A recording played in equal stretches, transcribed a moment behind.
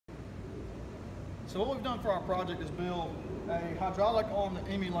So what we've done for our project is build a hydraulic arm that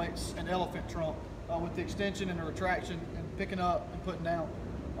emulates an elephant trunk with the extension and the retraction and picking up and putting down.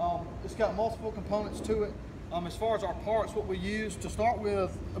 It's got multiple components to it. As far as our parts, what we use to start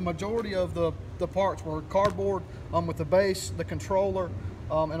with, a majority of the parts were cardboard with the base, the controller,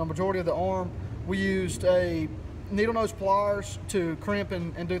 and a majority of the arm. We used a needle nose pliers to crimp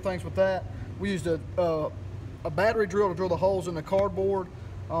and do things with that. We used a battery drill to drill the holes in the cardboard,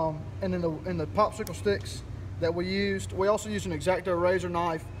 and in the popsicle sticks that we used. We also used an X-Acto razor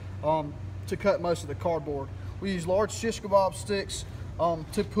knife to cut most of the cardboard. We used large shish kebab sticks to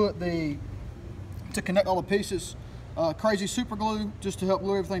connect all the pieces. Crazy super glue just to help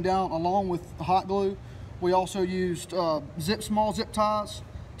glue everything down, along with hot glue. We also used small zip ties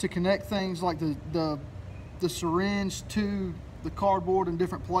to connect things like the syringe to the cardboard in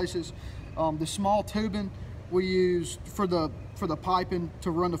different places. The small tubing we used for the piping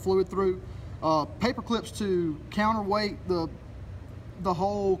to run the fluid through. Paper clips to counterweight the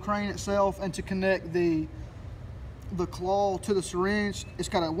whole crane itself and to connect the claw to the syringe. It's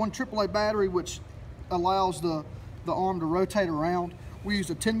got a 1 AAA battery which allows the arm to rotate around. We used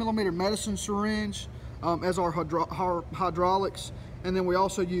a 10mm medicine syringe as our hydraulics, and then we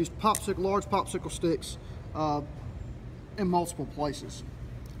also used large popsicle sticks in multiple places.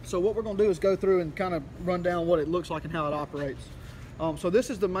 So what we're going to do is go through and kind of run down what it looks like and how it operates. So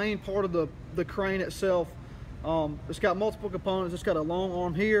this is the main part of the crane itself. It's got multiple components. It's got a long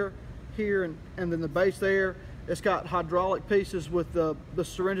arm here, and then the base there. It's got hydraulic pieces with the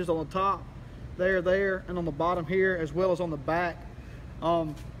syringes on the top, there, and on the bottom here, as well as on the back.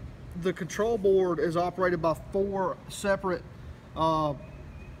 The control board is operated by 4 separate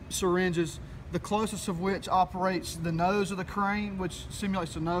syringes, the closest of which operates the nose of the crane, which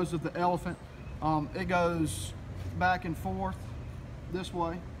simulates the nose of the elephant. It goes back and forth this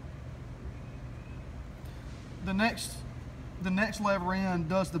way. The next lever end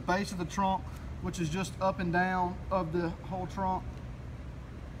does the base of the trunk, which is just up and down of the whole trunk.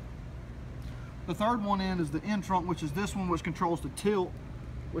 The third one end is the end trunk, which is this one, which controls the tilt,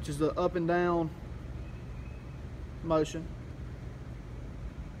 which is the up and down motion.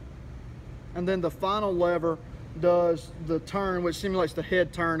 And then the final lever does the turn, which simulates the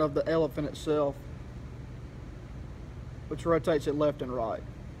head turn of the elephant itself, which rotates it left and right.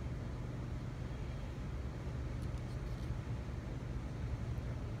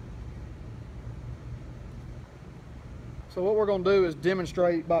 So what we're going to do is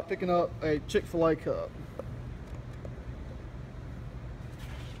demonstrate by picking up a Chick-fil-A cup.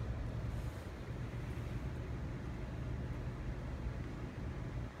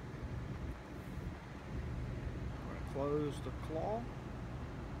 Close the claw.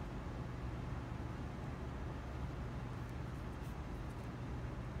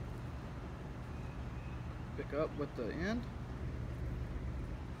 Pick up with the end.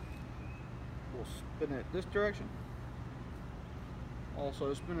 We'll spin it this direction.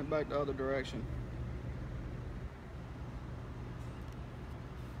 Also spin it back the other direction.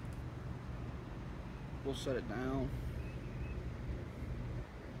 We'll set it down.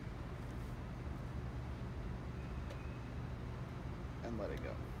 And let it go.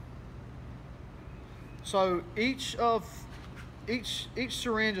 So each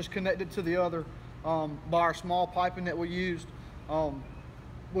syringe is connected to the other by our small piping that we used.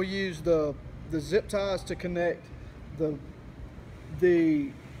 We used the zip ties to connect the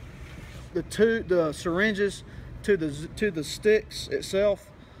syringes to the sticks itself.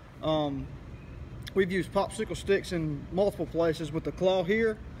 We've used popsicle sticks in multiple places with the claw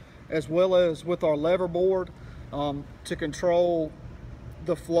here, as well as with our lever board to control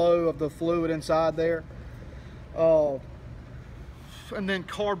the flow of the fluid inside there. And then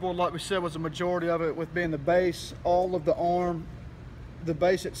cardboard, like we said, was the majority of it, with being the base, all of the arm, the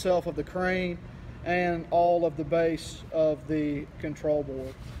base itself of the crane, and all of the base of the control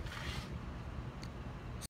board.